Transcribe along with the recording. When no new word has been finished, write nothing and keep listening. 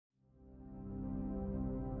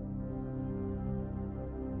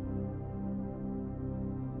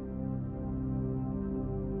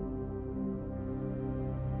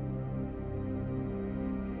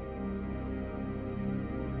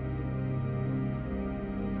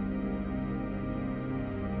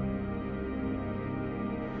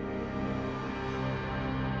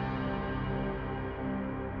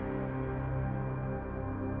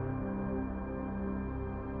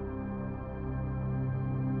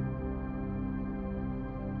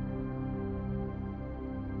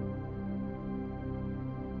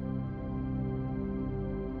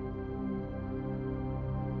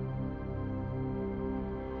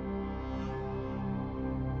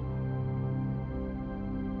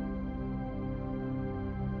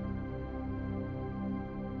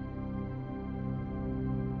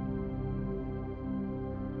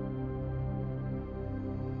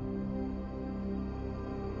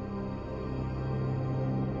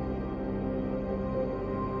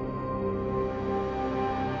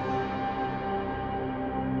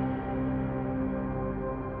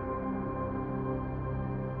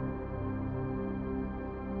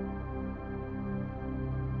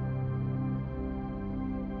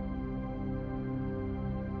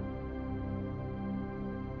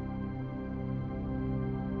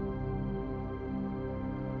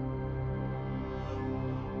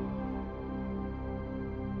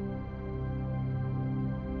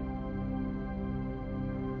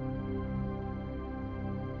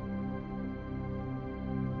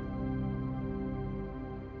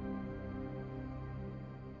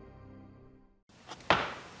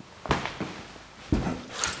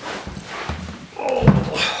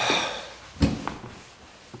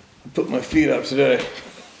Put my feet up today.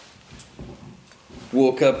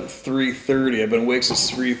 Woke up at 3:30. I've been awake since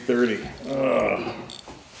 3:30.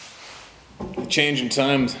 The change in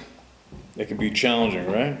times, it can be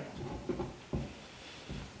challenging, right?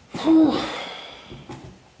 Whew.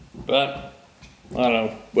 But, I don't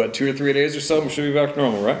know, what, 2 or 3 days or so, we should be back to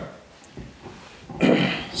normal, right?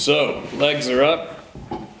 So, legs are up,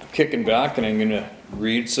 kicking back, and I'm going to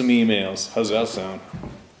read some emails. How's that sound?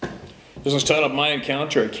 This is titled My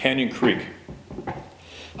Encounter at Canyon Creek.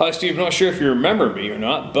 Hi Steve, not sure if you remember me or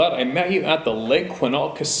not, but I met you at the Lake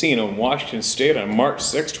Quinault Casino in Washington State on March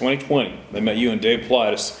 6, 2020. I met you and Dave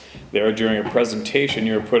Plaitis there during a presentation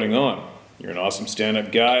you were putting on. You're an awesome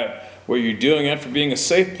stand-up guy at what you're doing and for being a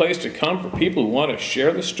safe place to come for people who want to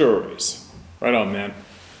share the stories. Right on, man.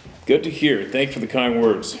 Good to hear. Thank you for the kind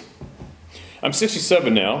words. I'm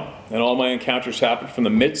 67 now, and all my encounters happened from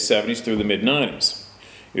the mid-70s through the mid-90s.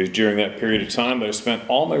 It was during that period of time that I spent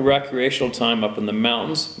all my recreational time up in the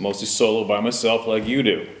mountains, mostly solo by myself like you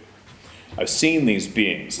do. I've seen these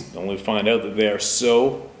beings, only to find out that they are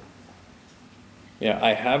so...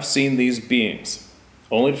 I have seen these beings,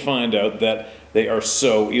 only to find out that they are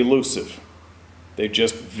so elusive. They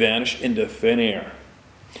just vanish into thin air.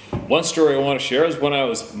 One story I want to share is when I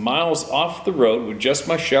was miles off the road with just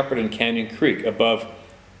my shepherd in Canyon Creek above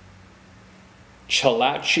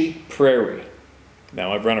Chalachi Prairie.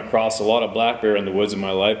 Now, I've run across a lot of black bear in the woods in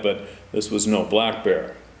my life, but this was no black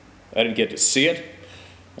bear. I didn't get to see it,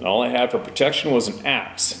 and all I had for protection was an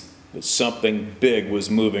axe. But something big was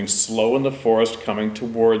moving slow in the forest coming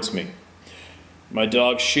towards me. My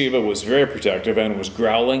dog Sheba was very protective and was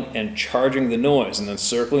growling and charging the noise and then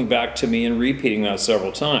circling back to me and repeating that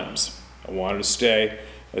several times. I wanted to stay,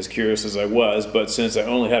 as curious as I was, but since I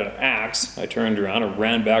only had an axe, I turned around and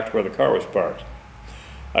ran back to where the car was parked.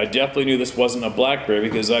 I definitely knew this wasn't a black bear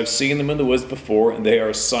because I've seen them in the woods before and they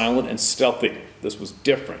are silent and stealthy. This was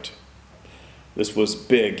different. This was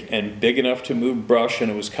big and big enough to move brush, and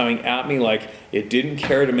it was coming at me like it didn't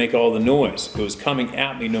care to make all the noise. It was coming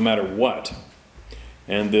at me no matter what.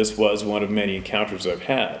 And this was one of many encounters I've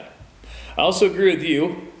had. I also agree with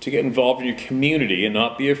you to get involved in your community and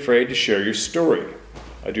not be afraid to share your story.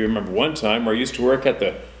 I do remember one time where I used to work at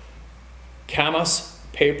the Camas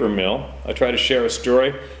paper mill. I tried to share a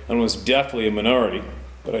story and was definitely a minority,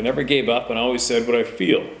 but I never gave up and always said what I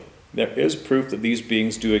feel. There is proof that these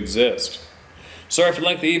beings do exist. Sorry for the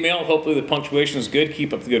lengthy email. Hopefully the punctuation is good.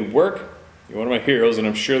 Keep up the good work. You're one of my heroes, and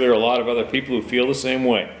I'm sure there are a lot of other people who feel the same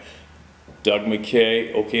way. Doug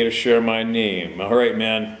McKay, okay to share my name. All right,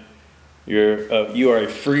 man. You are a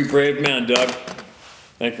free, brave man, Doug.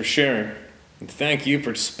 Thanks for sharing. And thank you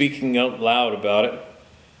for speaking out loud about it.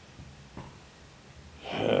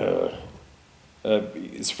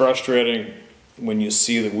 It's frustrating when you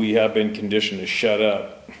see that we have been conditioned to shut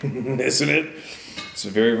up, isn't it? It's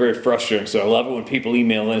very, very frustrating. So I love it when people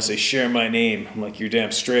email in and say, share my name. I'm like, you're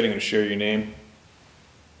damn straight, I'm going to share your name.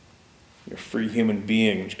 You're a free human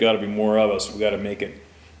being. There's got to be more of us. We got to make it.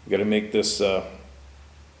 We got to make this way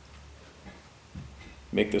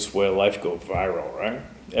of life go viral, right?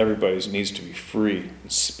 Everybody needs to be free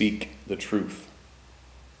and speak the truth.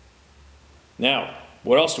 Now,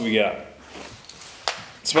 what else do we got?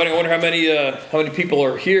 It's funny. I wonder how many people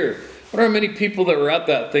are here. I wonder how many people that were at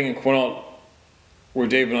that thing in Quinault where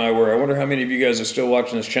Dave and I were. I wonder how many of you guys are still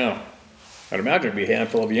watching this channel. I'd imagine it'd be a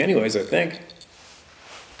handful of you anyways, I think.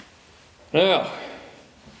 Now,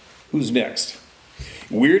 who's next?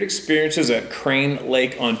 Weird experiences at Crane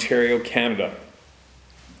Lake, Ontario, Canada.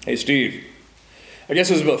 Hey Steve, I guess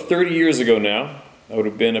it was about 30 years ago now. I would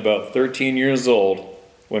have been about 13 years old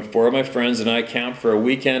when 4 of my friends and I camped for a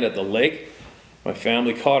weekend at the lake my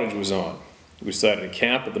family cottage was on. We decided to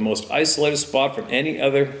camp at the most isolated spot from any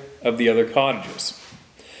other of the other cottages.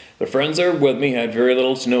 The friends that were with me had very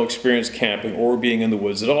little to no experience camping or being in the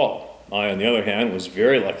woods at all. I, on the other hand, was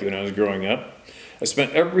very lucky when I was growing up. I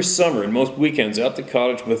spent every summer and most weekends at the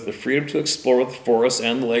cottage with the freedom to explore the forests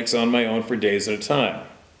and the lakes on my own for days at a time.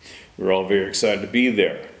 We were all very excited to be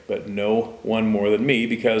there, but no one more than me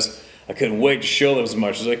because I couldn't wait to show them as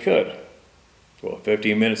much as I could. Well,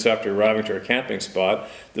 15 minutes after arriving to our camping spot,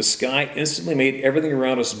 the sky instantly made everything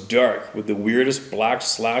around us dark with the weirdest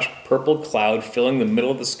black/purple cloud filling the middle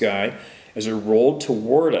of the sky as it rolled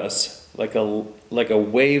toward us like a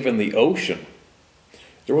wave in the ocean.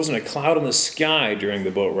 There wasn't a cloud in the sky during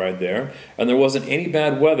the boat ride there, and there wasn't any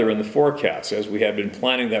bad weather in the forecast as we had been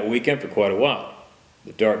planning that weekend for quite a while.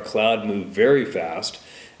 The dark cloud moved very fast,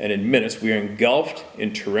 and in minutes we were engulfed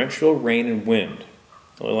in torrential rain and wind.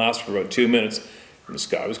 It only lasted for about 2 minutes, and the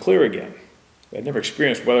sky was clear again. I'd never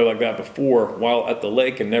experienced weather like that before while at the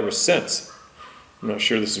lake, and never since. I'm not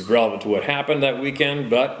sure this is relevant to what happened that weekend,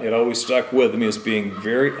 but it always stuck with me as being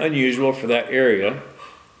very unusual for that area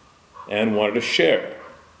and wanted to share.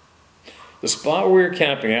 The spot we were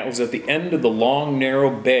camping at was at the end of the long,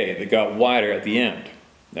 narrow bay that got wider at the end.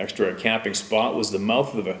 Next to our camping spot was the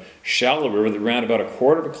mouth of a shallow river that ran about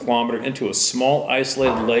 1/4 kilometer into a small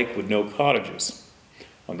isolated lake with no cottages.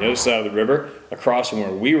 On the other side of the river, across from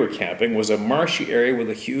where we were camping, was a marshy area with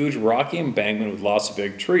a huge rocky embankment with lots of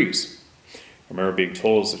big trees. I remember being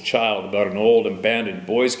told as a child about an old abandoned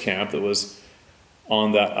boys' camp that was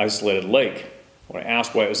on that isolated lake. When I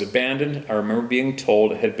asked why it was abandoned, I remember being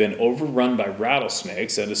told it had been overrun by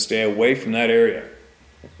rattlesnakes and to stay away from that area.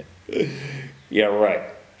 Yeah, right.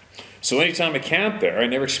 So anytime I camped there, I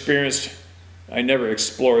never explored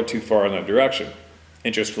too far in that direction.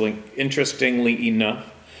 Interestingly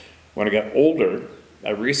enough, when I got older, I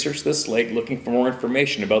researched this lake looking for more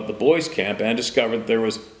information about the boys' camp and discovered there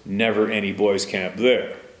was never any boys' camp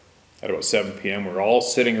there. At about 7 p.m., we were all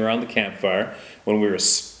sitting around the campfire when we were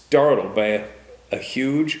startled by a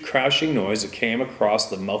huge crashing noise that came across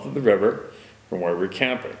the mouth of the river from where we were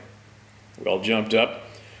camping. We all jumped up,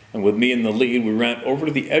 and with me in the lead, we ran over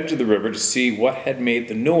to the edge of the river to see what had made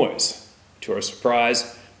the noise. To our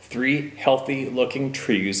surprise, 3 healthy-looking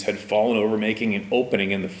trees had fallen over, making an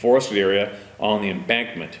opening in the forested area on the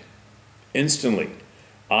embankment. Instantly,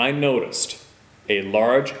 I noticed a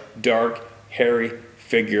large, dark, hairy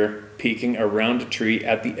figure peeking around a tree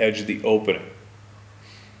at the edge of the opening.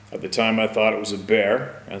 At the time, I thought it was a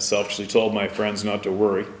bear, and selfishly told my friends not to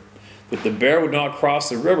worry, that the bear would not cross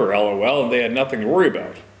the river, LOL, and they had nothing to worry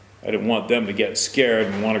about. I didn't want them to get scared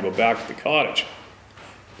and want to go back to the cottage.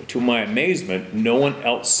 But to my amazement, no one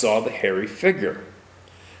else saw the hairy figure.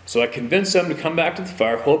 So I convinced them to come back to the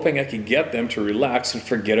fire, hoping I could get them to relax and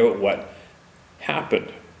forget about what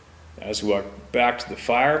happened. As we walked back to the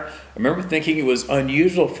fire, I remember thinking it was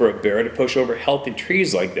unusual for a bear to push over healthy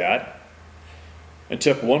trees like that, and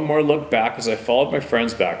took one more look back as I followed my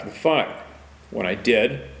friends back to the fire. When I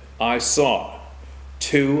did, I saw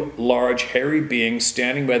 2 large hairy beings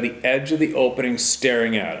standing by the edge of the opening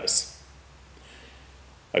staring at us.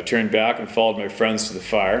 I turned back and followed my friends to the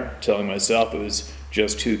fire, telling myself it was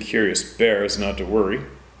just 2 curious bears, not to worry.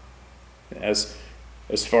 As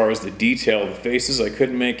far as the detail of the faces, I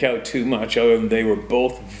couldn't make out too much other than they were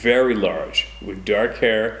both very large, with dark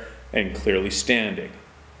hair and clearly standing.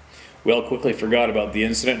 We all quickly forgot about the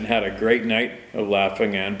incident and had a great night of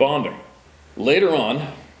laughing and bonding. Later on,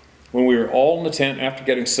 when we were all in the tent after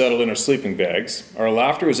getting settled in our sleeping bags, our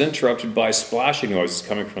laughter was interrupted by splashing noises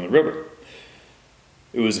coming from the river.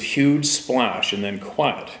 It was a huge splash and then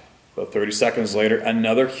quiet. About 30 seconds later,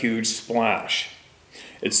 another huge splash.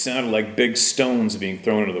 It sounded like big stones being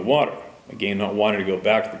thrown into the water. Again, not wanting to go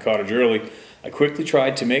back to the cottage early, I quickly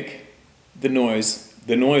tried to make the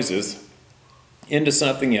noises into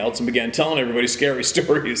something else and began telling everybody scary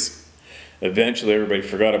stories. Eventually, everybody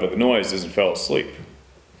forgot about the noises and fell asleep.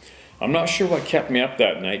 I'm not sure what kept me up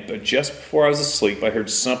that night, but just before I was asleep, I heard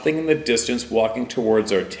something in the distance walking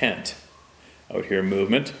towards our tent. I would hear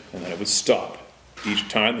movement, and then it would stop. Each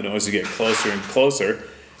time, the noise would get closer and closer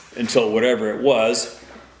until whatever it was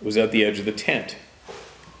at the edge of the tent.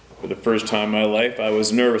 For the first time in my life, I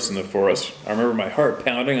was nervous in the forest. I remember my heart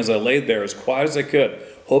pounding as I laid there as quiet as I could,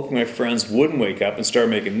 hoping my friends wouldn't wake up and start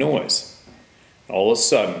making noise. All of a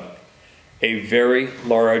sudden, a very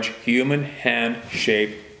large human hand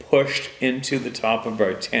shape pushed into the top of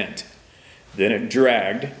our tent. Then it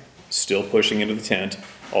dragged, still pushing into the tent,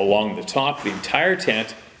 along the top of the entire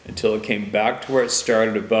tent until it came back to where it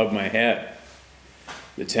started above my head.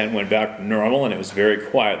 The tent went back to normal and it was very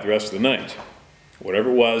quiet the rest of the night.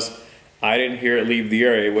 Whatever it was, I didn't hear it leave the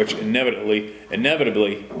area, which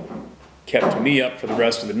inevitably kept me up for the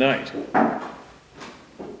rest of the night.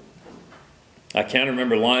 I can't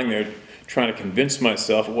remember lying there trying to convince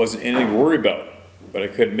myself it wasn't anything to worry about, but I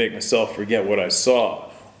couldn't make myself forget what I saw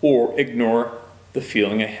or ignore the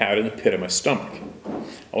feeling I had in the pit of my stomach.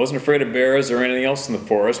 I wasn't afraid of bears or anything else in the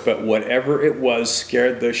forest, but whatever it was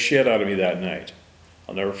scared the shit out of me that night.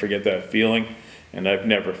 I'll never forget that feeling, and I've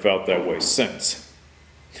never felt that way since.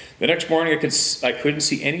 The next morning, I couldn't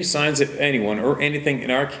see any signs of anyone or anything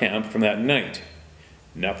in our camp from that night.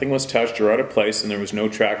 Nothing was touched or out of place, and there was no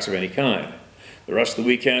tracks of any kind. The rest of the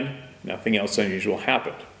weekend, nothing else unusual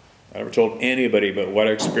happened. I never told anybody about what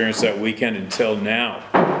I experienced that weekend until now.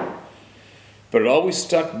 But it always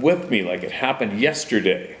stuck with me like it happened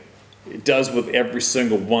yesterday. It does with every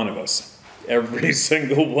single one of us. Every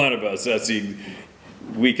single one of us.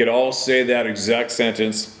 We could all say that exact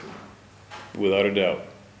sentence without a doubt.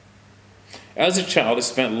 As a child, I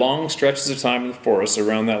spent long stretches of time in the forest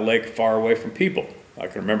around that lake far away from people. I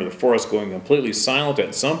can remember the forest going completely silent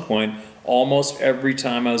at some point almost every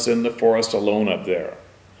time I was in the forest alone up there.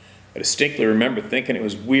 I distinctly remember thinking it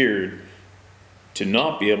was weird to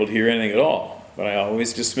not be able to hear anything at all, but I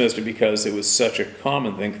always dismissed it because it was such a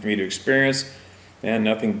common thing for me to experience and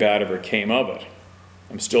nothing bad ever came of it.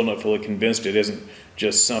 I'm still not fully convinced it isn't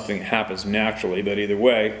just something that happens naturally, but either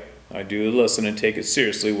way, I do listen and take it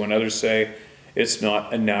seriously when others say it's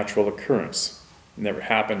not a natural occurrence. It never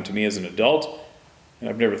happened to me as an adult, and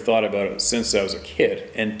I've never thought about it since I was a kid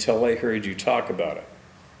until I heard you talk about it.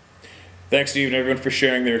 Thanks to you and everyone for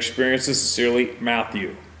sharing their experiences. Sincerely,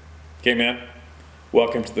 Matthew. Okay, man,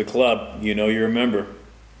 welcome to the club. You know you're a member,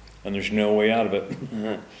 and there's no way out of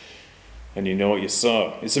it. And you know what you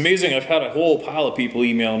saw. It's amazing. I've had a whole pile of people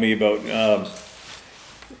email me about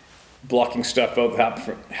blocking stuff out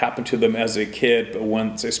that happened to them as a kid, but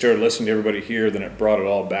once I started listening to everybody here, then it brought it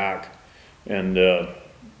all back, and now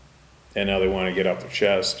they want to get off their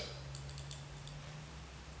chest.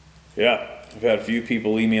 Yeah, I've had a few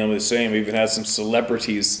people email me the same. We've even had some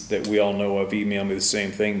celebrities that we all know of email me the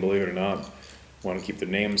same thing, believe it or not. Want to keep their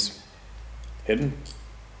names hidden?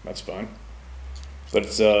 That's fine. But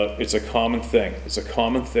it's a common thing. It's a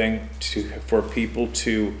common thing for people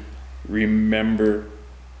to remember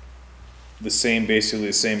basically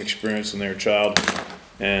the same experience when they were a child,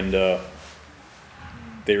 and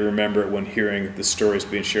they remember it when hearing the stories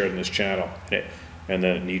being shared in this channel, and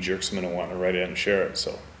then it knee-jerks them into wanting to write it and share it.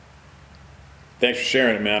 So thanks for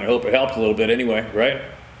sharing it, man. I hope it helped a little bit anyway, right?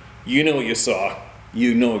 You know what you saw.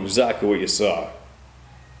 You know exactly what you saw.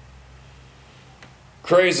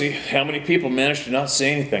 Crazy how many people manage to not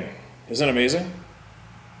say anything. Isn't that amazing?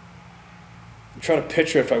 I'm trying to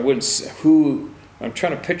picture I'm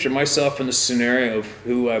trying to picture myself in the scenario of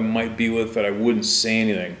who I might be with that I wouldn't say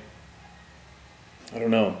anything. I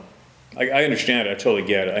don't know. I understand it. I totally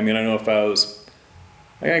get it. I mean, I know if I was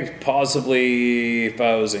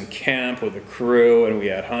in camp with a crew and we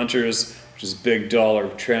had hunters, which is a big dollar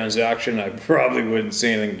transaction, I probably wouldn't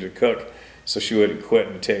say anything to Cook so she wouldn't quit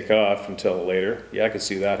and take off until later. Yeah, I could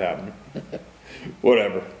see that happening.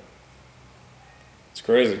 Whatever. It's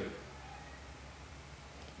crazy.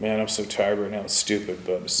 Man, I'm so tired right now. It's stupid,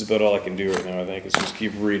 but this is about all I can do right now, I think. Is just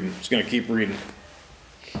keep reading. Just going to keep reading.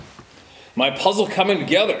 My puzzle coming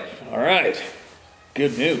together. All right.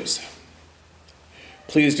 Good news.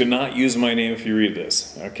 Please do not use my name if you read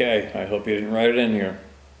this. Okay, I hope you didn't write it in here.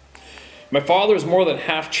 My father is more than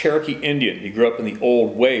half Cherokee Indian. He grew up in the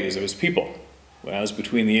old ways of his people. When I was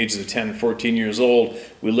between the ages of 10 and 14 years old,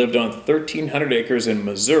 we lived on 1,300 acres in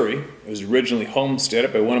Missouri. It was originally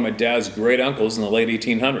homesteaded by one of my dad's great uncles in the late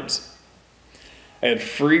 1800s. I had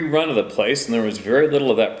free run of the place, and there was very little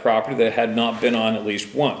of that property that had not been on at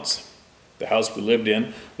least once. The house we lived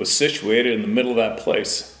in was situated in the middle of that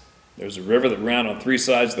place. There was a river that ran on 3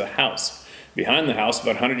 sides of the house. Behind the house,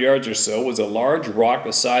 about 100 yards or so, was a large rock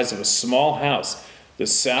the size of a small house that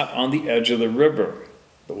sat on the edge of the river.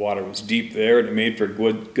 The water was deep there, and it made for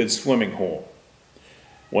a good swimming hole.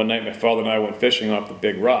 One night, my father and I went fishing off the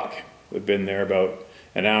big rock. We'd been there about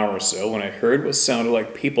an hour or so when I heard what sounded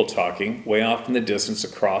like people talking way off in the distance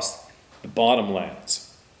across the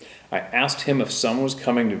bottomlands. I asked him if someone was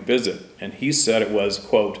coming to visit, and he said it was,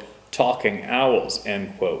 quote, talking owls,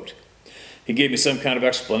 end quote. He gave me some kind of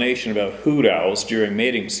explanation about hoot owls during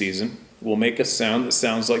mating season will make a sound that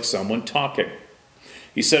sounds like someone talking.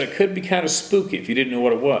 He said it could be kind of spooky if you didn't know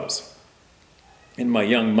what it was. In my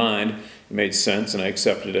young mind, it made sense and I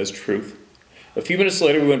accepted it as truth. A few minutes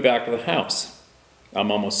later, we went back to the house.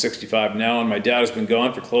 I'm almost 65 now and my dad has been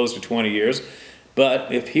gone for close to 20 years,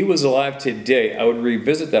 but if he was alive today, I would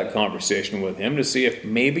revisit that conversation with him to see if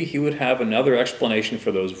maybe he would have another explanation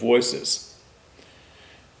for those voices.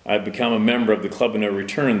 I've become a member of the Club of No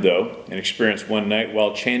Return, though, and experienced one night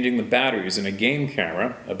while changing the batteries in a game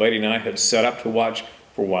camera a buddy and I had set up to watch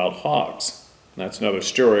for wild hogs. And that's another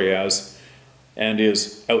story and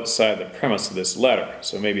is outside the premise of this letter,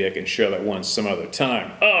 so maybe I can share that one some other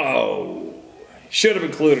time. Oh, should have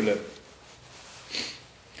included it.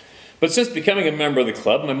 But since becoming a member of the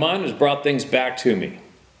club, my mind has brought things back to me.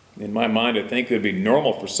 In my mind, I think it would be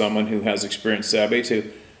normal for someone who has experienced Sabe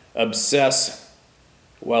to obsess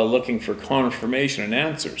while looking for confirmation and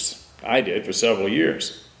answers. I did for several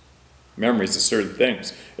years. Memories of certain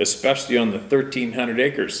things, especially on the 1,300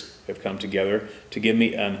 acres, have come together to give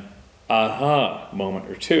me an aha moment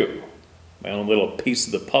or two. My own little piece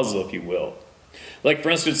of the puzzle, if you will. Like, for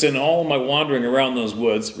instance, in all my wandering around those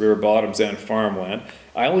woods, river bottoms and farmland,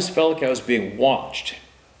 I always felt like I was being watched.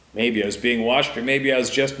 Maybe I was being watched, or maybe I was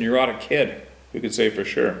just a neurotic kid. Who could say for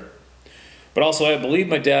sure? But also, I believe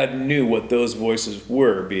my dad knew what those voices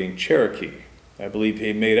were, being Cherokee. I believe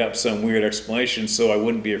he made up some weird explanation so I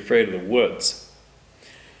wouldn't be afraid of the woods.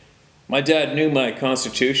 My dad knew my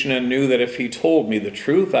constitution and knew that if he told me the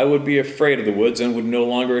truth, I would be afraid of the woods and would no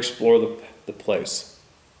longer explore the place.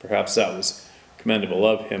 Perhaps that was commendable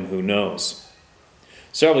of him, who knows.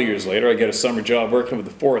 Several years later, I get a summer job working with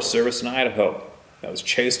the Forest Service in Idaho. I was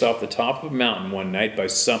chased off the top of a mountain one night by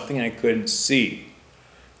something I couldn't see.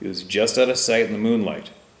 It was just out of sight in the moonlight.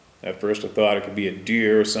 At first I thought it could be a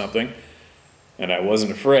deer or something, and I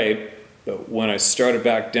wasn't afraid, but when I started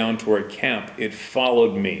back down toward camp, it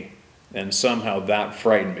followed me, and somehow that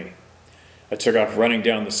frightened me. I took off running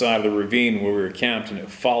down the side of the ravine where we were camped, and it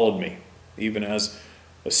followed me. Even as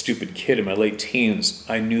a stupid kid in my late teens,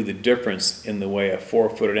 I knew the difference in the way a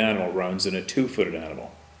 4-footed animal runs and a 2-footed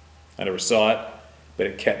animal. I never saw it, but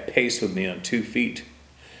it kept pace with me on 2 feet.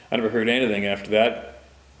 I never heard anything after that.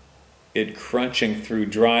 It crunching through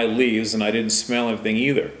dry leaves, and I didn't smell anything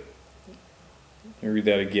either. Let me read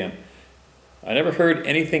that again. I never heard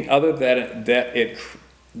anything other than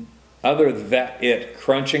it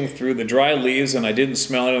crunching through the dry leaves, and I didn't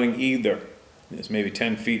smell anything either. It was maybe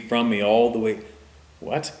 10 feet from me all the way.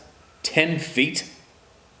 What? 10 feet?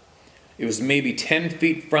 It was maybe 10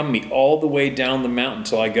 feet from me all the way down the mountain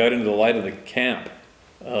until I got into the light of the camp.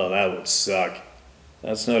 Oh, that would suck.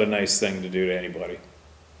 That's not a nice thing to do to anybody.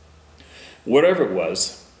 Whatever it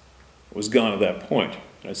was gone at that point.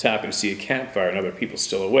 I was happy to see a campfire and other people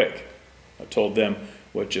still awake. I told them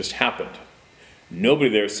what just happened. Nobody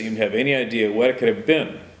there seemed to have any idea what it could have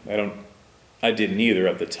been. I didn't either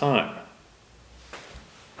at the time.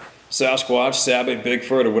 Sasquatch, Sabbath,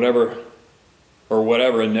 Bigfoot, or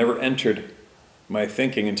whatever never entered my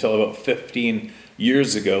thinking until about 15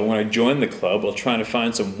 years ago when I joined the club while trying to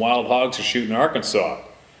find some wild hogs to shoot in Arkansas.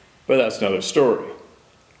 But that's another story.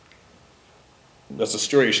 That's a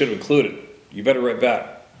story you should have included. You better write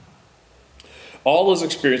back. All those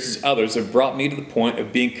experiences others have brought me to the point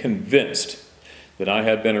of being convinced that I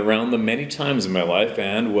had been around them many times in my life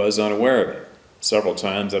and was unaware of it. Several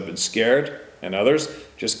times I've been scared, and others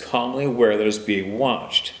just calmly aware that I was being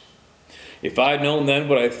watched. If I had known then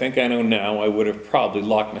what I think I know now, I would have probably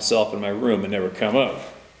locked myself in my room and never come out.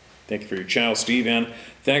 Thank you for your channel, Steve, and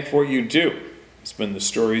thank you for what you do. It's been the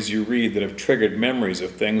stories you read that have triggered memories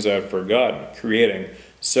of things I've forgotten, creating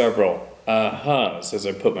several ahas as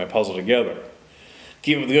I put my puzzle together.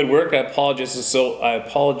 Keep up the good work. I apologize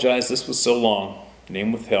this was so long.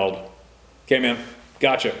 Name withheld. Okay, man.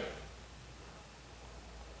 Gotcha.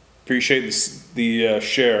 Appreciate the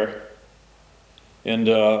share. And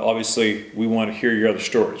obviously, we want to hear your other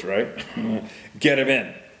stories, right? Get them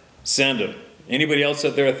in. Send them. Anybody else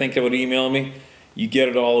out there think would email me? You get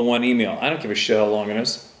it all in one email. I don't give a shit how long it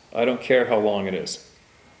is. I don't care how long it is.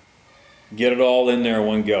 Get it all in there in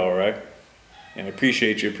one go, all right? And I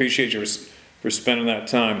appreciate you. Appreciate you for spending that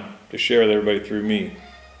time to share with everybody through me.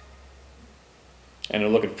 And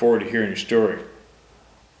I'm looking forward to hearing your story.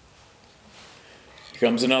 Here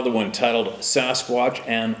comes another one titled Sasquatch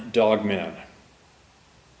and Dogman.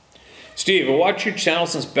 Steve, I watched your channel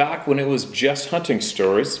since back when it was just hunting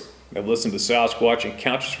stories. I've listened to Sasquatch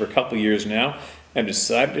encounters for a couple of years now and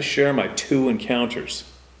decided to share my 2 encounters.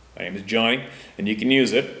 My name is Johnny, and you can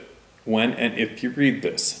use it when and if you read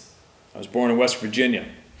this. I was born in West Virginia,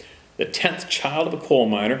 the 10th child of a coal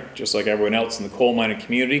miner. Just like everyone else in the coal mining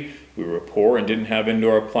community, we were poor and didn't have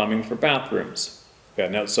indoor plumbing for bathrooms. We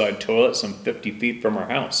had an outside toilet some 50 feet from our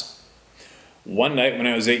house. One night when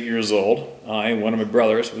I was 8 years old, I and one of my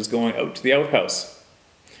brothers was going out to the outhouse.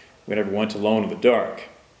 We never went alone in the dark.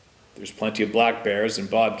 There's plenty of black bears and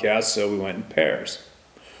bobcats, so we went in pairs.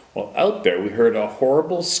 Well, out there we heard a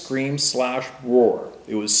horrible scream/roar.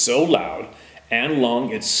 It was so loud and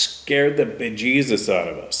long it scared the bejesus out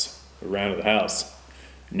of us. We ran to the house.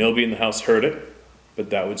 Nobody in the house heard it, but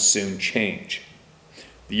that would soon change.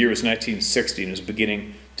 The year was 1960 and it was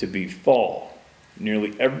beginning to be fall.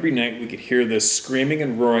 Nearly every night we could hear this screaming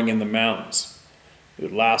and roaring in the mountains. It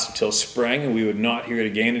would last until spring, and we would not hear it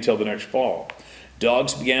again until the next fall.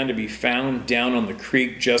 Dogs began to be found down on the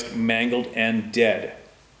creek, just mangled and dead,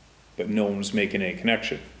 but no one was making any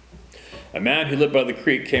connection. A man who lived by the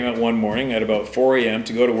creek came out one morning at about 4 a.m.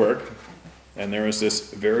 to go to work, and there was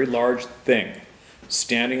this very large thing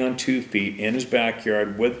standing on 2 feet in his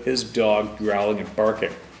backyard with his dog growling and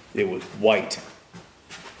barking. It was white.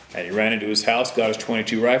 And he ran into his house, got his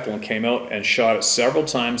 .22 rifle, and came out and shot it several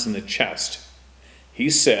times in the chest. He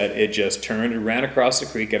said it just turned and ran across the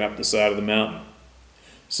creek and up the side of the mountain.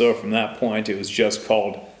 So from that point, it was just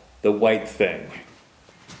called the White Thing.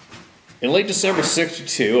 In late December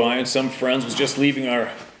 '62, I and some friends was just leaving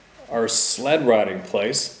our sled riding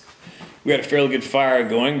place. We had a fairly good fire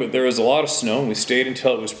going, but there was a lot of snow, and we stayed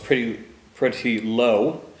until it was pretty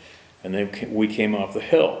low, and then we came off the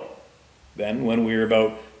hill. Then, when we were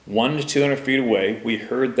about 100 to 200 feet away, we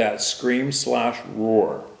heard that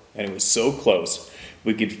scream/roar, and it was so close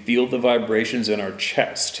we could feel the vibrations in our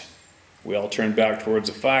chest. We all turned back towards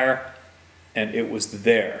the fire, and it was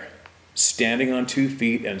there, standing on 2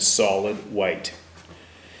 feet and solid white.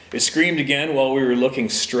 It screamed again while we were looking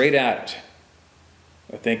straight at it.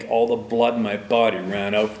 I think all the blood in my body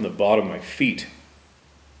ran out from the bottom of my feet.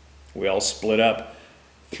 We all split up.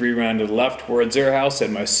 3 ran to the left towards their house,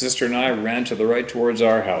 and my sister and I ran to the right towards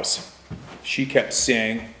our house. She kept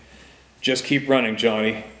saying, "Just keep running,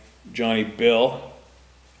 Johnny. Johnny Bill.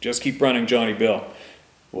 Just keep running, Johnny Bill."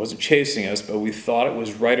 It wasn't chasing us, but we thought it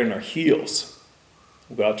was right on our heels.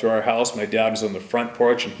 We got to our house. My dad was on the front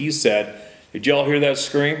porch, and he said, "Did y'all hear that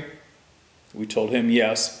scream?" We told him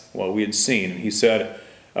yes, what we had seen. And he said,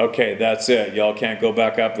 "Okay, that's it. Y'all can't go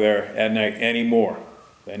back up there at night anymore."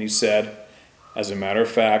 Then he said, "As a matter of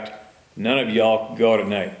fact, none of y'all can go out at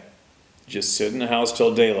night. Just sit in the house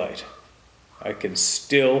till daylight." I can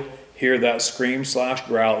still hear that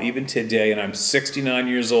scream/growl even today, and I'm 69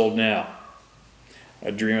 years old now.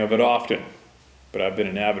 I dream of it often, but I've been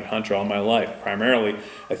an avid hunter all my life. Primarily,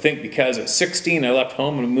 I think because at 16 I left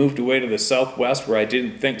home and moved away to the Southwest where I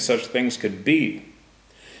didn't think such things could be.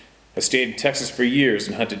 I stayed in Texas for years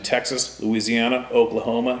and hunted Texas, Louisiana,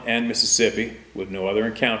 Oklahoma, and Mississippi with no other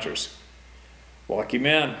encounters. Lucky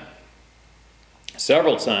man.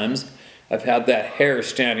 Several times I've had that hair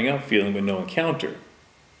standing up feeling with no encounter.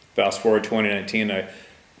 Fast forward 2019,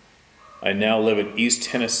 I now live in East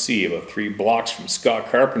Tennessee, about 3 blocks from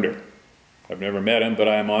Scott Carpenter. I've never met him, but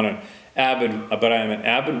I am an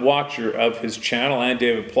avid watcher of his channel and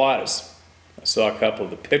David Plottis. I saw a couple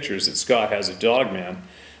of the pictures that Scott has of Dogman,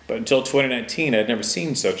 but until 2019 I'd never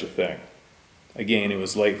seen such a thing. Again, it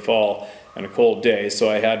was late fall and a cold day, so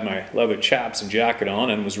I had my leather chaps and jacket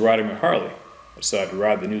on and was riding my Harley. I decided to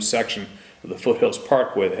ride the new section of the Foothills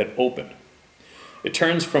Parkway that had opened. It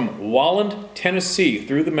turns from Walland, Tennessee,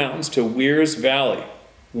 through the mountains to Wears Valley.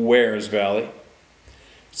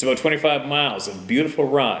 It's about 25 miles, a beautiful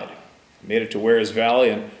ride. I made it to Wears Valley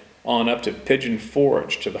and on up to Pigeon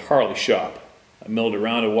Forge to the Harley shop. I milled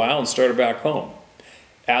around a while and started back home.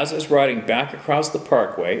 As I was riding back across the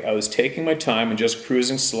parkway, I was taking my time and just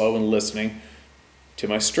cruising slow and listening to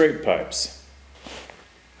my straight pipes.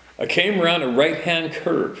 I came around a right-hand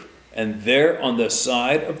curve, and there on the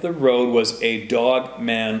side of the road was a dog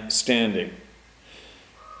man standing.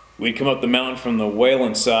 We'd come up the mountain from the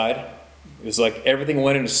Wayland side. It was like everything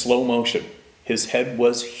went into slow motion. His head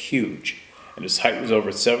was huge, and his height was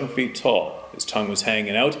over 7 feet tall. His tongue was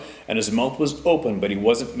hanging out, and his mouth was open, but he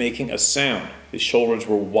wasn't making a sound. His shoulders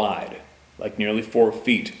were wide, like nearly 4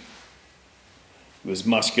 feet. He was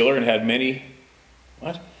muscular and had many...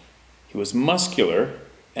 He was muscular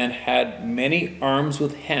and had many arms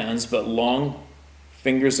with hands, but long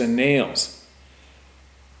fingers and nails.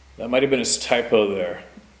 That might have been his typo there.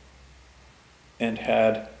 And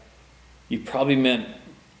had... He probably meant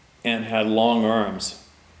and had long arms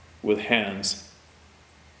with hands.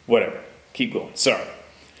 Whatever. Keep going. Sorry.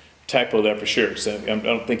 Typo there for sure. So I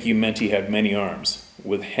don't think he meant he had many arms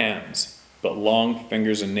with hands, but long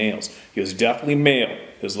fingers and nails. He was definitely male.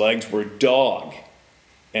 His legs were dog,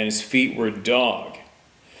 and his feet were dog.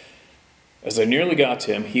 As I nearly got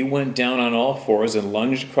to him, he went down on all fours and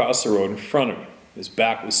lunged across the road in front of me. His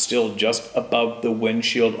back was still just above the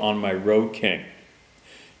windshield on my Road King.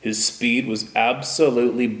 His speed was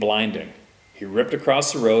absolutely blinding. He ripped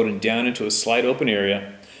across the road and down into a slight open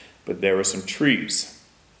area, but there were some trees.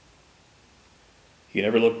 He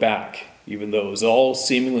never looked back. Even though it was all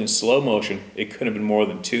seemingly in slow motion, it couldn't have been more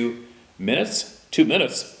than 2 minutes? 2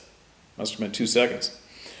 minutes. Must have been 2 seconds.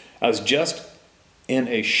 I was just in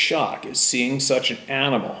a shock at seeing such an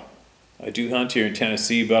animal. I do hunt here in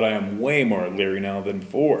Tennessee, but I am way more leery now than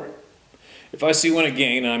before. If I see one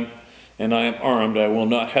again and I am armed, I will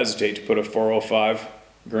not hesitate to put a .405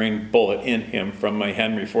 grain bullet in him from my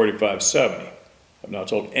Henry 45-70. I've not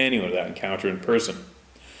told anyone of that encounter in person.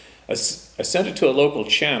 I sent it to a local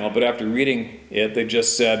channel, but after reading it, they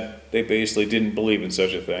just said they basically didn't believe in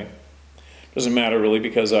such a thing. Doesn't matter really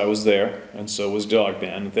because I was there, and so was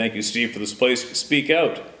Dogman. And thank you, Steve, for this place to speak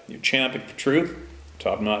out. You're champion for truth,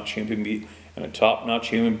 top-notch human being, and a top-notch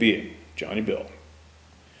human being, Johnny Bill.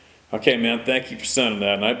 Okay, man, thank you for sending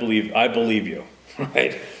that, and I believe you.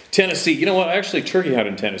 Right? Tennessee. You know what? I actually turkey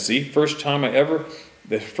hunted in Tennessee. The first time I ever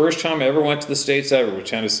went to the States ever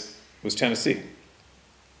was Tennessee.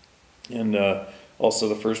 And also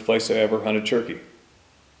the first place I ever hunted turkey.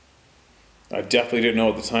 I definitely didn't know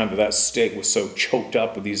at the time that that state was so choked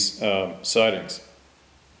up with these sightings.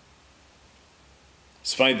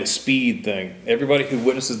 It's funny, the speed thing. Everybody who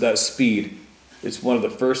witnesses that speed, it's one of the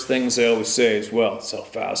first things they always say as well. It's how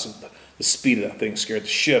fast, the speed of that thing scared the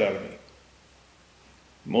shit out of me.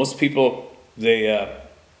 Most people,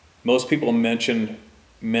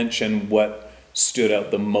 mention what stood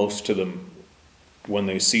out the most to them when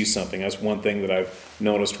they see something. That's one thing that I've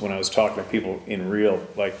noticed when I was talking to people in real,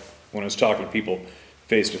 like when I was talking to people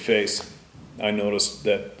face to face. I noticed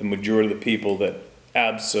that the majority of the people that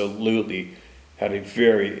absolutely had a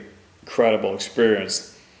very credible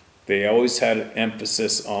experience, they always had an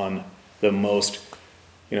emphasis on the most,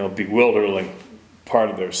 bewildering part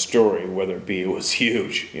of their story, whether it be it was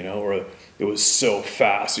huge, or it was so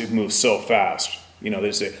fast, it moved so fast.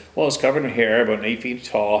 They say, well, it's covered in hair, about 8 feet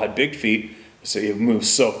tall, had big feet. They say, it moved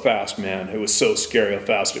so fast, man. It was so scary how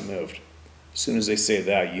fast it moved. As soon as they say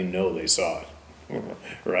that, you know they saw it,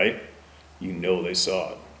 right? You know they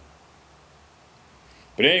saw it.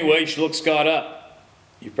 But anyway, you should look Scott up.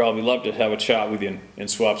 You'd probably love to have a chat with you and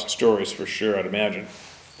swap some stories for sure, I'd imagine.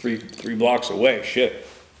 Three blocks away, shit.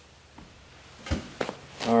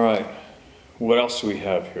 All right, what else do we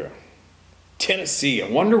have here? Tennessee, I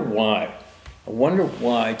wonder why. I wonder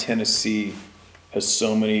why Tennessee has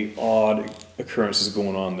so many odd occurrences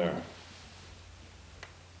going on there.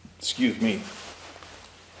 Excuse me.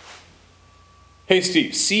 Hey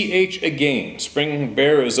Steve, CH again. Spring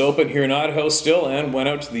Bear is open here in Idaho still, and went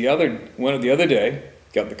out the other day.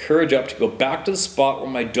 Got the courage up to go back to the spot where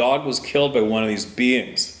my dog was killed by one of these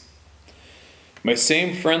beings. My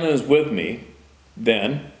same friend that was with me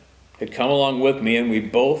then had come along with me, and we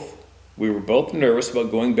were both nervous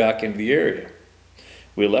about going back into the area.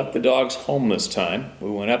 We left the dogs home this time.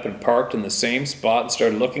 We went up and parked in the same spot and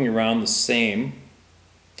started looking around some,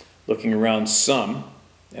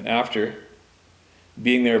 and after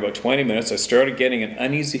being there about 20 minutes, I started getting an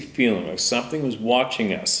uneasy feeling like something was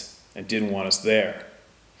watching us and didn't want us there.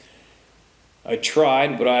 I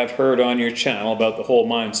tried what I've heard on your channel about the whole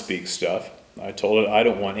mind speak stuff. I told it I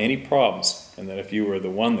don't want any problems, and that if you were the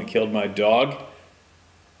one that killed my dog,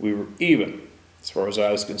 we were even, as far as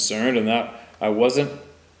I was concerned, and that I wasn't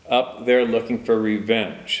up there looking for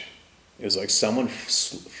revenge. It was like someone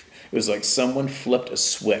flipped a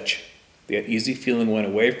switch. The uneasy feeling went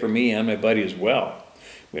away from me and my buddy as well.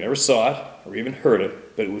 We never saw it or even heard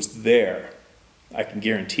it, but it was there. I can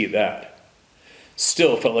guarantee that.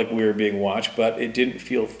 Still felt like we were being watched, but it didn't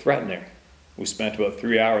feel threatening. We spent about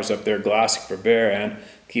 3 hours up there glassing for bear and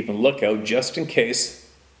keeping lookout just in case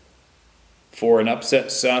for an upset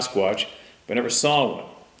Sasquatch, but never saw one,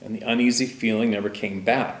 and the uneasy feeling never came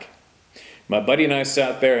back. My buddy and I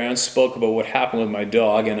sat there and spoke about what happened with my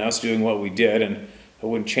dog and us doing what we did, and I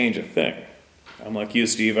wouldn't change a thing. I'm like you,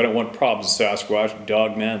 Steve. I don't want problems with Sasquatch,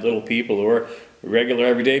 dog man, little people, or regular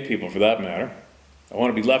everyday people for that matter. I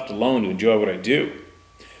want to be left alone to enjoy what I do.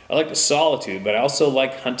 I like the solitude, but I also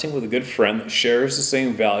like hunting with a good friend that shares the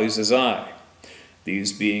same values as I.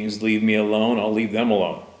 These beings leave me alone, I'll leave them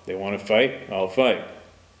alone. They want to fight, I'll fight.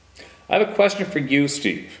 I have a question for you,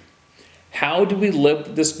 Steve. How do we live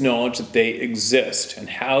with this knowledge that they exist, and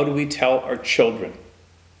how do we tell our children?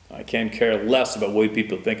 I can't care less about what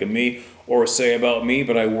people think of me or say about me,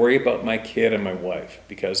 but I worry about my kid and my wife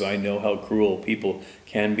because I know how cruel people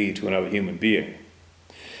can be to another human being.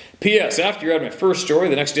 P.S. After you read my first story,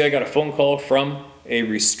 the next day I got a phone call from a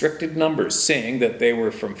restricted number saying that they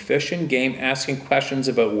were from Fish and Game asking questions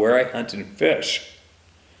about where I hunt and fish.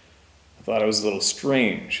 I thought it was a little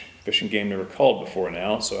strange. Fish and Game never called before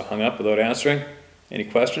now, so I hung up without answering any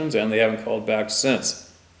questions, and they haven't called back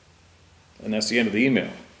since. And that's the end of the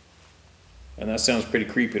email. And that sounds pretty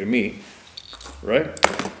creepy to me, right?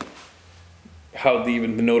 How'd they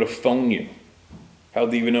even know to phone you?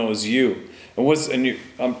 How'd they even know it was you?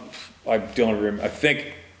 I don't remember.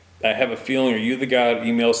 I have a feeling, are you the guy that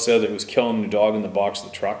email said that was killing the dog in the box of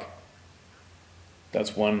the truck?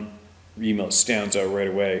 That's one email that stands out right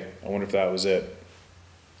away. I wonder if that was it.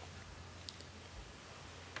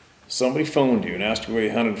 Somebody phoned you and asked you where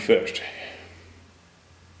you hunted and fished.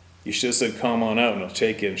 You should have said, come on out and I'll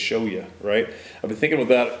take you and show you, right? I've been thinking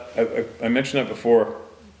about that. I mentioned that before.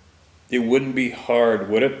 It wouldn't be hard,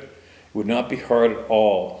 would it? It would not be hard at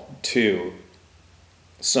all to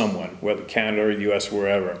someone, whether Canada or the US,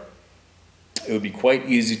 wherever. It would be quite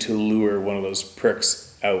easy to lure one of those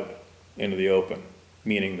pricks out into the open,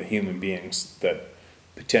 meaning the human beings that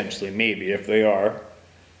potentially, maybe, if they are,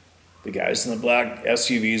 the guys in the black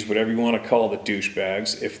SUVs, whatever you want to call the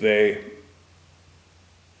douchebags,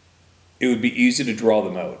 it would be easy to draw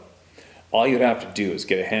them out. All you'd have to do is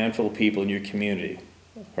get a handful of people in your community,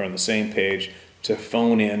 are on the same page to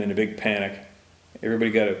phone in a big panic.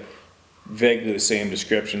 Everybody got a vaguely the same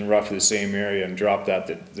description, roughly the same area, and drop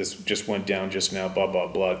that this just went down just now, blah, blah,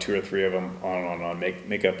 blah, 2 or 3 of them, on and on and on.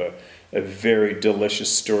 Make up a very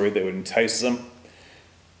delicious story that would entice them,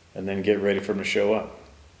 and then get ready for them to show up.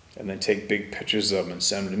 And then take big pictures of them and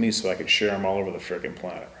send them to me so I could share them all over the frickin'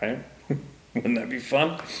 planet, right? Wouldn't that be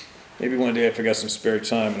fun? Maybe one day if I got some spare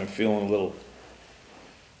time and I'm feeling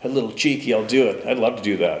a little cheeky, I'll do it. I'd love to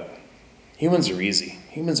do that. Humans are easy.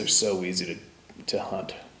 Humans are so easy to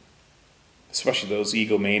hunt. Especially those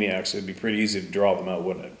egomaniacs. It'd be pretty easy to draw them out,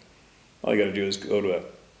 wouldn't it? All you gotta do is go to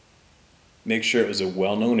make sure it was a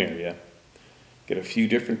well-known area, get a few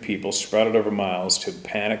different people spread it over miles to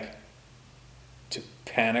panic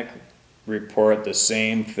report the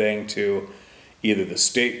same thing to either the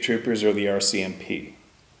state troopers or the RCMP.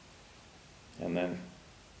 And then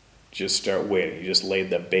just start waiting. You just laid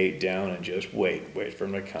the bait down and just wait for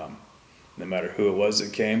them to come. No matter who it was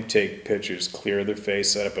that came, take pictures, clear their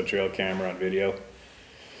face, set up a trail camera on video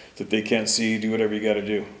that they can't see, do whatever you gotta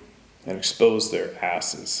do, and expose their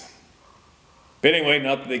asses. But anyway,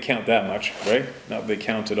 not that they count that much, right? Not that they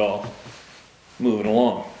count at all. Moving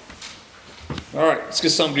along. All right, let's get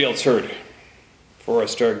somebody else heard before I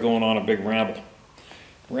start going on a big ramble.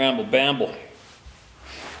 Ramble-bamble.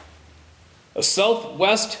 A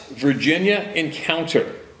Southwest Virginia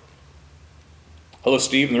encounter. Hello,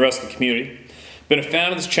 Steve and the rest of the community. Been a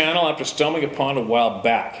fan of this channel after stumbling upon it a while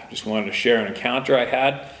back. Just wanted to share an encounter I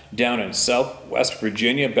had down in Southwest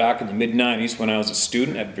Virginia back in the mid-90s when I was a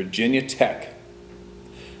student at Virginia Tech.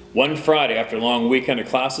 One Friday, after a long weekend of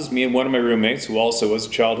classes, me and one of my roommates, who also was a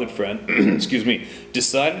childhood friend, excuse me,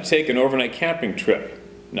 decided to take an overnight camping trip.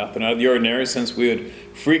 Nothing out of the ordinary since we would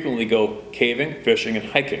frequently go caving, fishing, and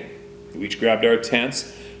hiking. We each grabbed our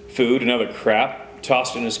tents, food, and other crap,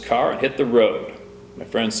 tossed in his car, and hit the road. My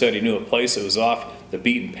friend said he knew a place that was off the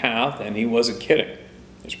beaten path, and he wasn't kidding.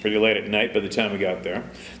 It was pretty late at night by the time we got there.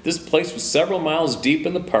 This place was several miles deep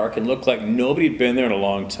in the park and looked like nobody had been there in a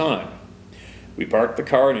long time. We parked the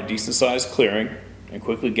car in a decent-sized clearing and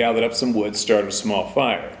quickly gathered up some wood, started a small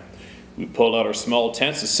fire. We pulled out our small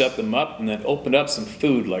tents and set them up, and then opened up some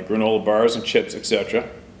food like granola bars and chips, etc.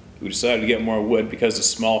 We decided to get more wood because the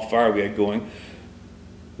small fire we had going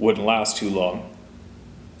wouldn't last too long.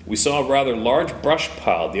 We saw a rather large brush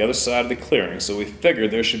pile at the other side of the clearing, so we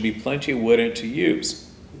figured there should be plenty of wood in it to use.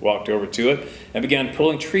 We walked over to it and began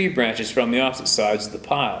pulling tree branches from the opposite sides of the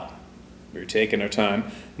pile. We were taking our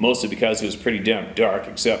time, mostly because it was pretty damn dark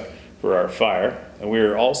except for our fire, and we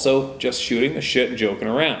were also just shooting the shit and joking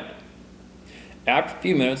around. After a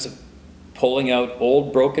few minutes of pulling out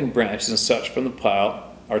old broken branches and such from the pile,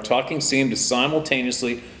 our talking seemed to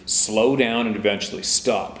simultaneously slow down and eventually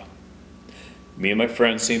stop. Me and my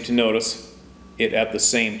friend seemed to notice it at the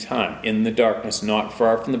same time. In the darkness, not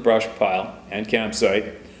far from the brush pile and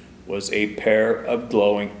campsite, was a pair of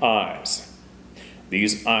glowing eyes.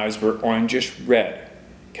 These eyes were orangish red,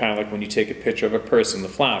 kind of like when you take a picture of a person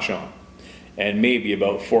with a flash on, and maybe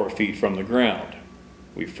about 4 feet from the ground.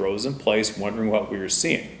 We froze in place, wondering what we were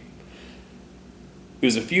seeing. It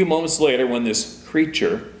was a few moments later when this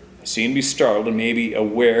creature seemed to be startled and maybe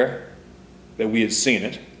aware that we had seen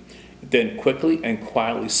it. It then quickly and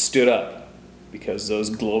quietly stood up, because those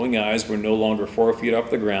glowing eyes were no longer 4 feet off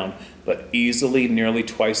the ground, but easily nearly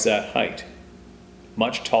twice that height,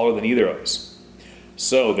 much taller than either of us.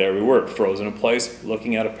 So there we were, frozen in place,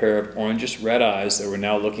 looking at a pair of orangish red eyes that were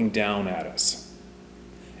now looking down at us.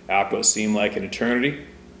 After what seemed like an eternity,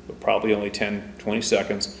 but probably only 10-20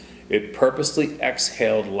 seconds, it purposely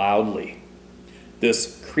exhaled loudly.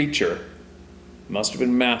 This creature must have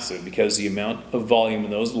been massive because the amount of volume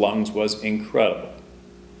in those lungs was incredible.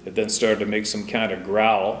 It then started to make some kind of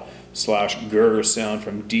growl/gurr sound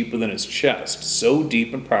from deep within its chest, so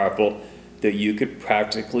deep and powerful that you could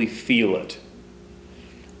practically feel it.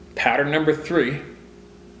 Pattern number 3,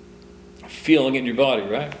 feeling it in your body,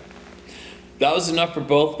 right? That was enough for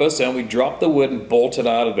both of us, and we dropped the wood and bolted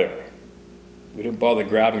out of there. We didn't bother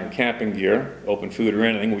grabbing our camping gear, open food or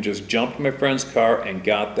anything. We just jumped in my friend's car and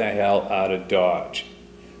got the hell out of Dodge.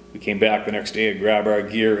 We came back the next day to grab our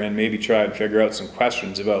gear and maybe try and figure out some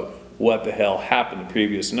questions about what the hell happened the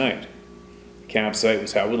previous night. The campsite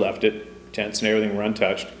was how we left it. Tents and everything were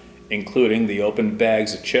untouched, including the open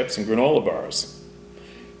bags of chips and granola bars.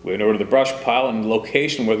 We went over to the brush pile and the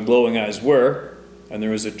location where the glowing eyes were, and there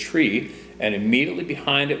was a tree, and immediately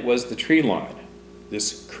behind it was the tree line.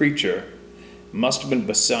 This creature must have been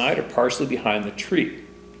beside or partially behind the tree.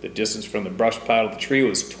 The distance from the brush pile to the tree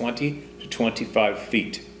was 20 to 25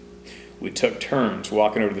 feet. We took turns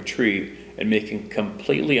walking over the tree and making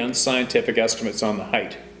completely unscientific estimates on the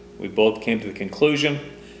height. We both came to the conclusion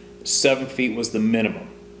 7 feet was the minimum.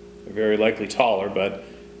 Very likely taller, but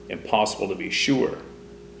impossible to be sure.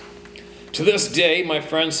 To this day, my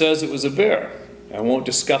friend says it was a bear. I won't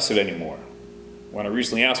discuss it anymore. When I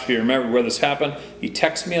recently asked if he remembered where this happened, he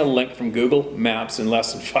texted me a link from Google Maps in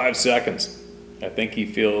less than 5 seconds. I think he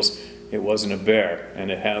feels it wasn't a bear, and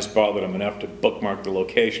it has bothered him enough to bookmark the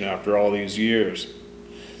location after all these years.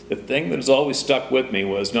 The thing that has always stuck with me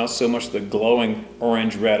was not so much the glowing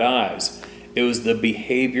orange-red eyes, it was the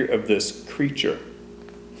behavior of this creature.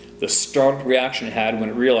 The startled reaction it had when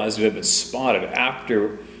it realized it had been spotted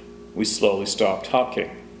after we slowly stopped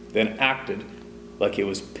talking, then acted like it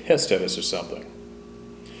was pissed at us or something.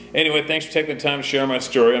 Anyway, thanks for taking the time to share my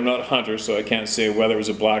story. I'm not a hunter, so I can't say whether it was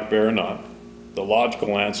a black bear or not. The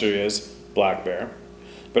logical answer is black bear.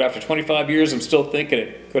 But after 25 years, I'm still thinking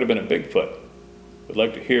it could have been a Bigfoot. I'd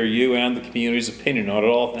like to hear you and the community's opinion on it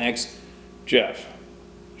all. Thanks, Jeff.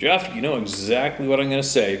 Jeff, you know exactly what I'm going to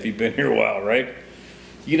say if you've been here a while, right?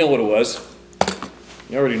 You know what it was.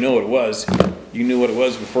 You already know what it was. You knew what it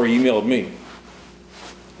was before you emailed me.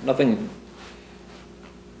 Nothing.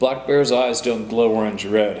 Black bear's eyes don't glow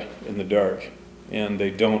orange-red in the dark, and they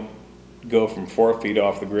don't go from 4 feet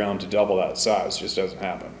off the ground to double that size. It just doesn't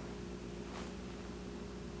happen.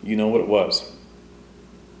 You know what it was.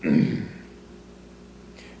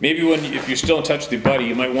 Maybe if you're still in touch with your buddy,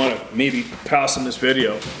 you might want to maybe pass him this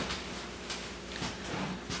video,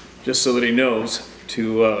 just so that he knows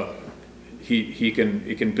to he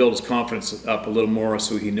can build his confidence up a little more,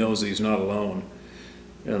 so he knows that he's not alone,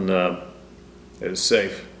 and it is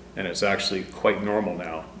safe, and it's actually quite normal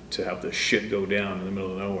now to have this shit go down in the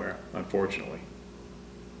middle of nowhere, unfortunately.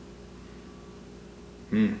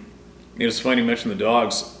 It's funny you mentioned the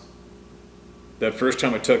dogs. That first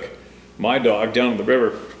time I took my dog down the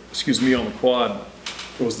river, on the quad,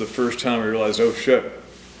 it was the first time I realized, oh shit,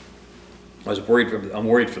 I'm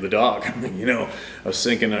worried for the dog. You know, I was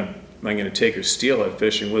thinking, am I going to take her steelhead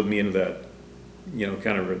fishing with me into that, you know,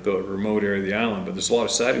 kind of the remote area of the island? But there's a lot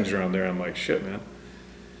of sightings around there. I'm like, shit, man,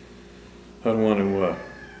 I don't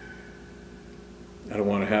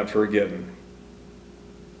want to have her getting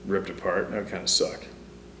ripped apart. That would kind of suck.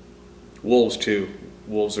 Wolves too.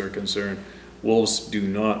 Wolves are a concern. Wolves do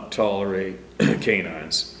not tolerate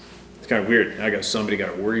canines. It's kind of weird. I got somebody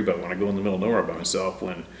got to worry about when I go in the middle of nowhere by myself,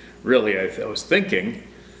 when really I was thinking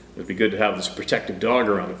it'd be good to have this protective dog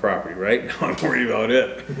around the property, right? Now I'm worried about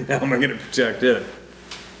it. How am I going to protect it?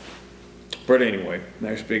 But anyway,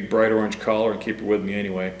 nice big bright orange collar, and keep her with me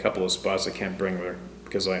anyway. A couple of spots I can't bring her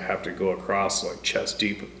because I have to go across, like chest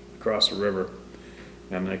deep across the river,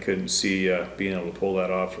 and I couldn't see being able to pull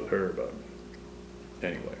that off with her. But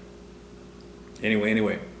anyway,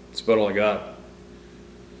 that's about all I got.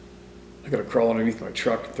 I gotta crawl underneath my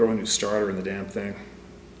truck and throw a new starter in the damn thing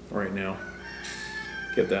right now.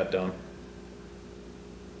 Get that done.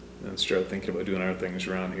 And start thinking about doing other things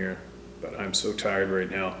around here. But I'm so tired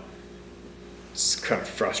right now. It's kind of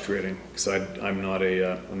frustrating because I'm not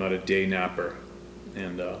a day napper,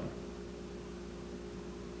 and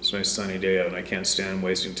it's a nice sunny day out and I can't stand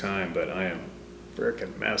wasting time. But I am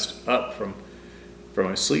freaking messed up from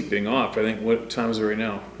my sleep being off. I think, what time is it right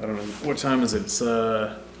now? I don't know. What time is it? It's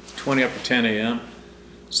 20 after 10 a.m.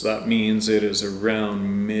 So that means it is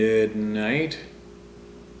around midnight,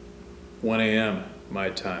 1 a.m. my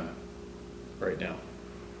time right now.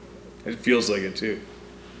 It feels like it too.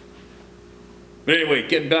 But anyway,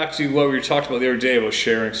 getting back to what we were talking about the other day about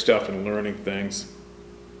sharing stuff and learning things.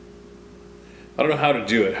 I don't know how to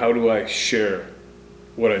do it. How do I share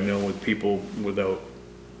what I know with people without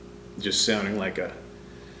just sounding like a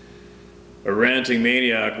ranting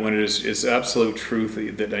maniac, when it's absolute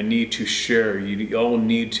truth that I need to share? You all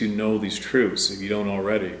need to know these truths if you don't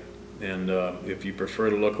already. And if you prefer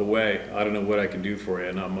to look away, I don't know what I can do for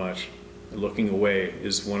you, not much. Looking away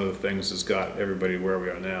is one of the things that's got everybody where we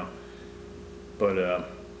are now. But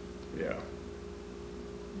yeah,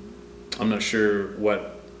 I'm not sure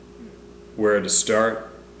where to start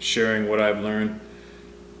sharing what I've learned.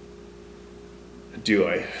 Do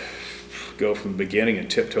I go from the beginning and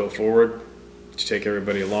tiptoe forward to take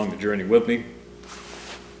everybody along the journey with me?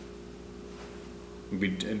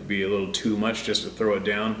 It'd be a little too much just to throw it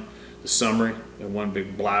down, the summary, in one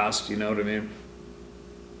big blast, you know what I mean?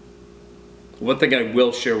 One thing I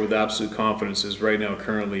will share with absolute confidence is right now,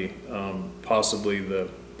 currently, possibly the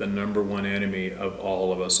 #1 enemy of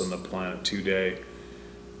all of us on the planet today,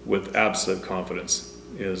 with absolute confidence,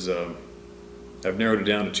 is I've narrowed it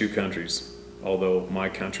down to 2 countries, although my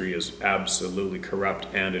country is absolutely corrupt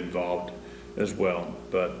and involved as well.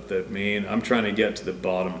 But I'm trying to get to the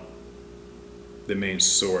bottom the main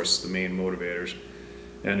source, the main motivators.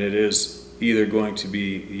 And it is either going to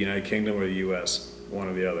be the United Kingdom or the US, one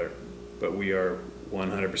or the other. But we are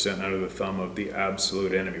 100% under the thumb of the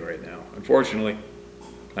absolute enemy right now. Unfortunately,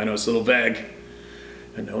 I know it's a little vague.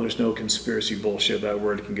 I know there's no conspiracy bullshit. That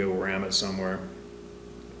word can go ram it somewhere.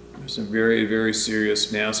 There's some very, very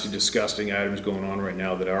serious, nasty, disgusting items going on right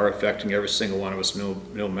now that are affecting every single one of us,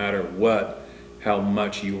 no matter what, how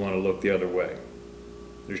much you want to look the other way.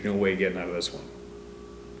 There's no way getting out of this one.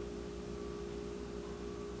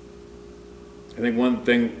 I think one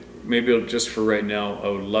thing, maybe just for right now, I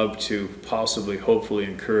would love to possibly, hopefully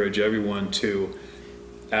encourage everyone to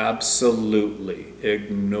absolutely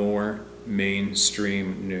ignore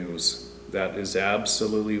mainstream news. That is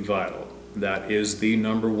absolutely vital. That is the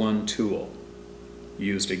 #1 tool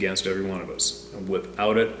used against every one of us. And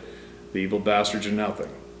without it, the evil bastards are nothing.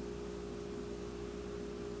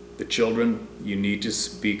 The children, you need to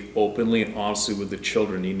speak openly and honestly with the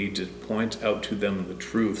children. You need to point out to them the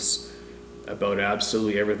truths about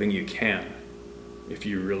absolutely everything you can. If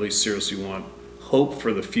you really seriously want hope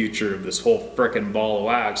for the future of this whole frickin' ball of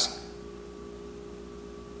wax,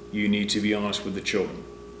 you need to be honest with the children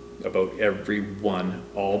about everyone,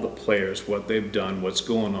 all the players, what they've done, what's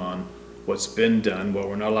going on, what's been done, what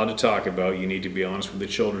we're not allowed to talk about. You need to be honest with the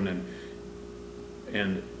children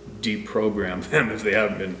and deprogram them if they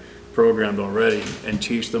haven't been programmed already, and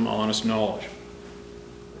teach them honest knowledge.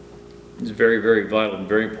 It's very, very vital and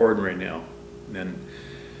very important right now. And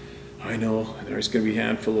I know there's going to be a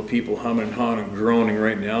handful of people humming and hawing and groaning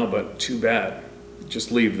right now, but too bad.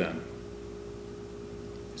 Just leave them.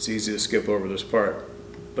 It's easy to skip over this part,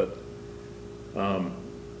 but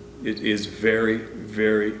it is very,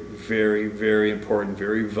 very, very, very important,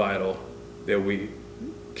 very vital that we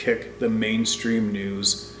kick the mainstream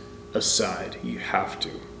news aside. You have to.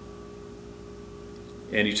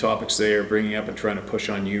 Any topics they are bringing up and trying to push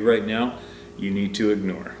on you right now, you need to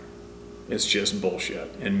ignore. It's just bullshit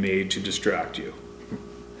and made to distract you.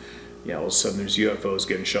 Yeah, all of a sudden there's UFOs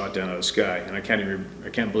getting shot down out of the sky, and I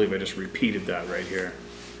can't believe I just repeated that right here.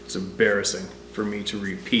 It's embarrassing for me to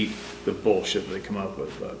repeat the bullshit that they come up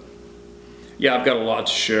with, but yeah, I've got a lot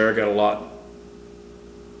to share. I got a lot.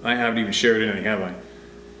 I haven't even shared anything, have I?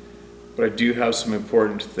 But I do have some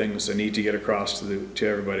important things I need to get across to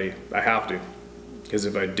everybody. I have to, because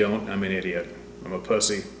if I don't, I'm an idiot. I'm a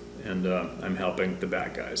pussy, and I'm helping the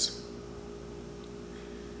bad guys.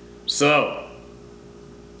 So,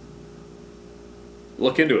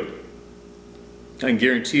 look into it. I can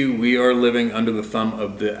guarantee you we are living under the thumb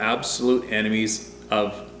of the absolute enemies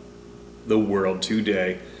of the world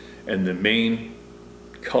today, and the main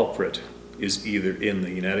culprit is either in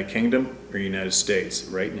the United Kingdom or United States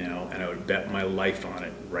right now, and I would bet my life on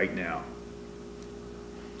it right now.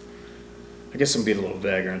 I guess I'm being a little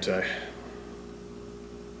vague, aren't I?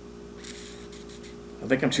 I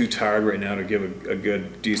think I'm too tired right now to give a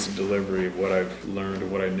good, decent delivery of what I've learned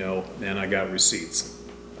and what I know, and I got receipts.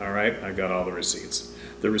 All right, I got all the receipts.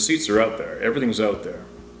 The receipts are out there. Everything's out there.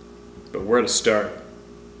 But where to start?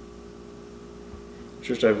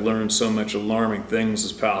 Just I've learned so much alarming things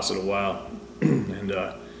this past little while, and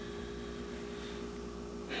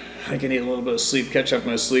I can need a little bit of sleep, catch up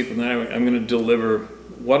my sleep, and then I'm going to deliver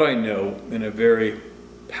what I know in a very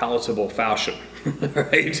palatable fashion,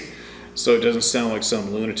 right? So it doesn't sound like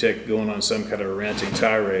some lunatic going on some kind of a ranting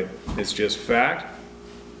tirade. It's just fact.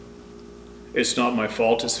 It's not my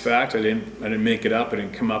fault, it's fact. I didn't make it up, I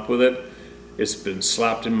didn't come up with it. It's been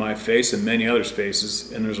slapped in my face and many others'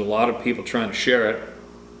 faces, and there's a lot of people trying to share it.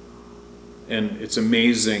 And it's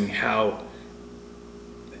amazing how,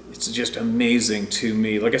 it's just amazing to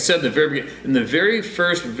me. Like I said in the very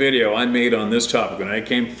first video I made on this topic, when I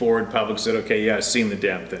came forward, public said, okay, yeah, I've seen the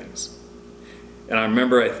damn things. And I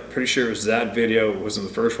remember, I'm pretty sure it was that video, it wasn't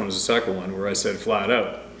the first one, it was the second one, where I said flat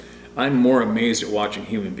out, I'm more amazed at watching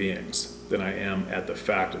human beings than I am at the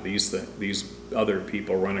fact of these other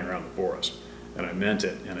people running around the forest. And I meant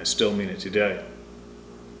it, and I still mean it today.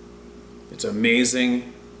 It's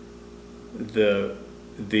amazing the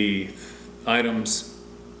items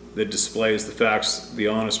that displays the facts, the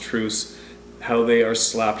honest truths, how they are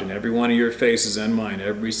slapped in every one of your faces and mine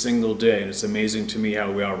every single day, and it's amazing to me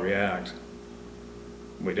how we all react.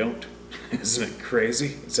 We don't. Isn't it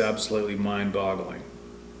crazy? It's absolutely mind-boggling.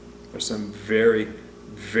 There's some very,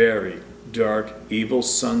 very dark, evil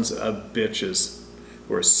sons of bitches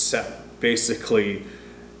who are basically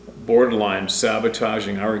borderline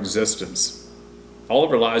sabotaging our existence. All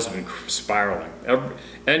of our lives have been spiraling.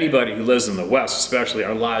 Anybody who lives in the West, especially,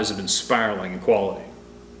 our lives have been spiraling in quality.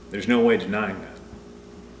 There's no way denying that.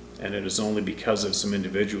 And it is only because of some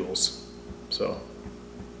individuals. So,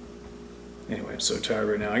 Anyway, I'm so tired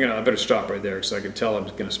right now. I better stop right there because I can tell I'm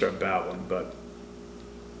going to start babbling. But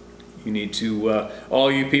you need to,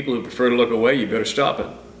 all you people who prefer to look away, you better stop it.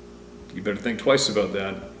 You better think twice about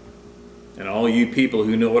that. And all you people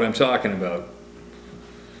who know what I'm talking about,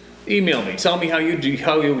 email me. Tell me how would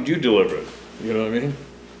you deliver it? You know what I mean?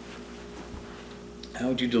 How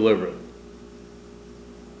would you deliver it?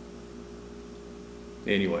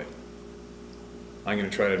 Anyway, I'm going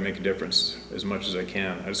to try to make a difference as much as I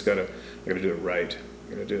can. I gotta do it right. I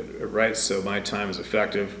gotta do it right so my time is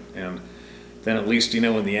effective, and then at least, you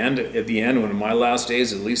know, at the end, when my last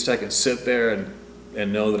days, at least I can sit there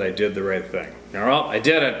and know that I did the right thing. Well, I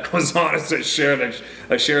did it. I was honest. I shared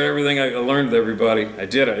everything I learned with everybody. I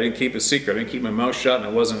did it. I didn't keep a secret. I didn't keep my mouth shut, and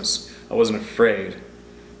I wasn't afraid,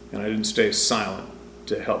 and I didn't stay silent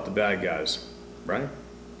to help the bad guys, right?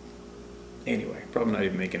 Anyway, probably not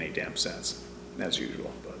even making any damn sense, as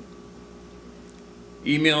usual. But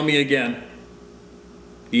email me again.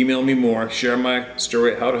 Email me more. Share my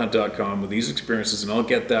story at howtohunt.com with these experiences, and I'll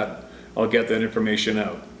get that information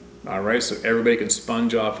out. All right, so everybody can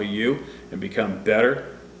sponge off of you and become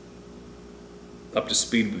better, up to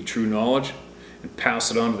speed with true knowledge, and pass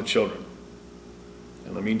it on to the children.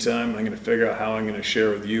 In the meantime, I'm going to figure out how I'm going to share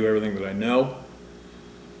with you everything that I know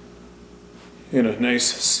in a nice,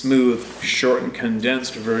 smooth, short and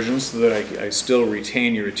condensed version so that I still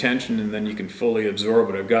retain your attention, and then you can fully absorb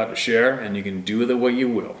what I've got to share, and you can do with it what you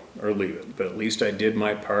will, or leave it. But at least I did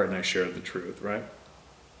my part and I shared the truth, right?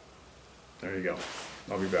 There you go.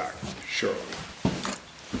 I'll be back shortly.